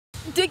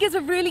Diggers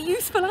are really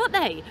useful, aren't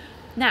they?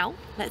 Now,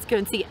 let's go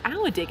and see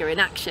our digger in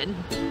action.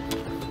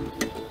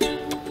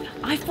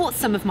 I've brought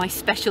some of my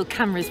special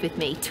cameras with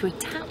me to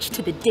attach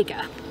to the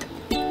digger.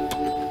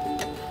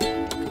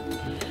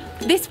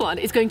 This one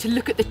is going to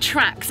look at the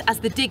tracks as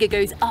the digger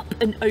goes up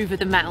and over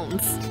the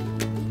mounds.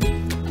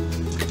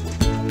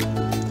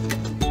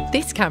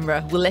 This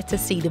camera will let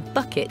us see the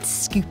bucket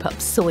scoop up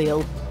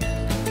soil.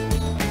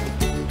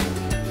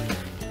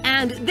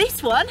 And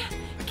this one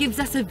gives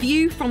us a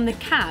view from the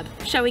cab,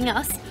 showing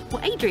us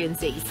what Adrian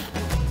sees.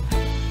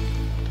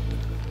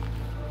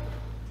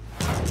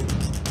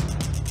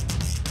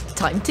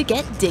 Time to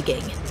get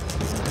digging.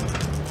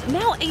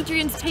 Now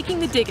Adrian's taking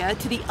the digger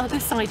to the other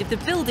side of the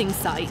building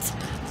site.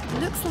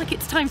 Looks like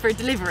it's time for a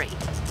delivery.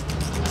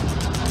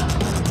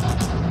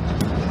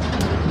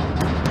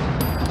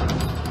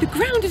 The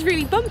ground is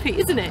really bumpy,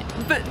 isn't it?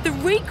 But the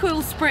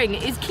recoil spring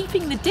is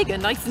keeping the digger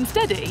nice and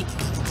steady.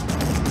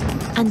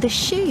 And the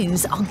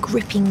shoes are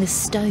gripping the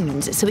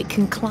stones so it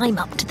can climb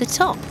up to the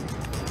top.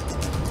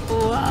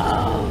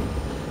 Whoa!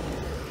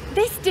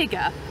 This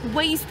digger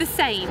weighs the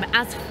same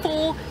as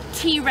 4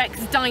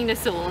 T-Rex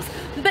dinosaurs,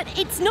 but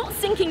it's not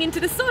sinking into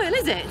the soil,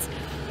 is it?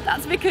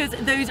 That's because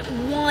those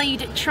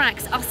wide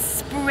tracks are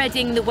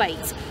spreading the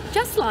weight,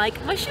 just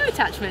like my shoe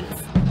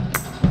attachments.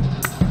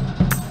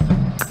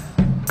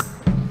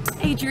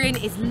 Adrian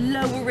is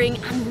lowering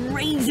and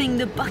raising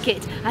the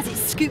bucket as it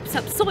scoops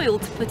up soil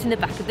to put in the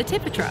back of the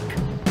tipper truck.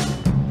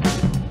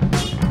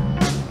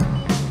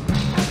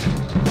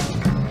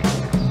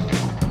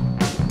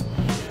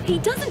 He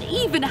doesn't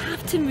even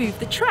have to move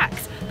the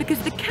tracks because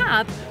the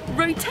cab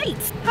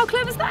rotates. How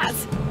clever is that?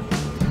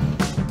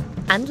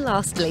 And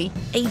lastly,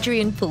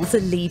 Adrian pulls a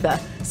lever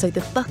so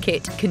the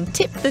bucket can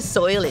tip the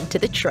soil into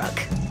the truck.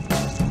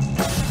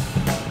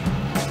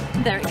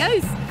 There it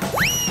goes.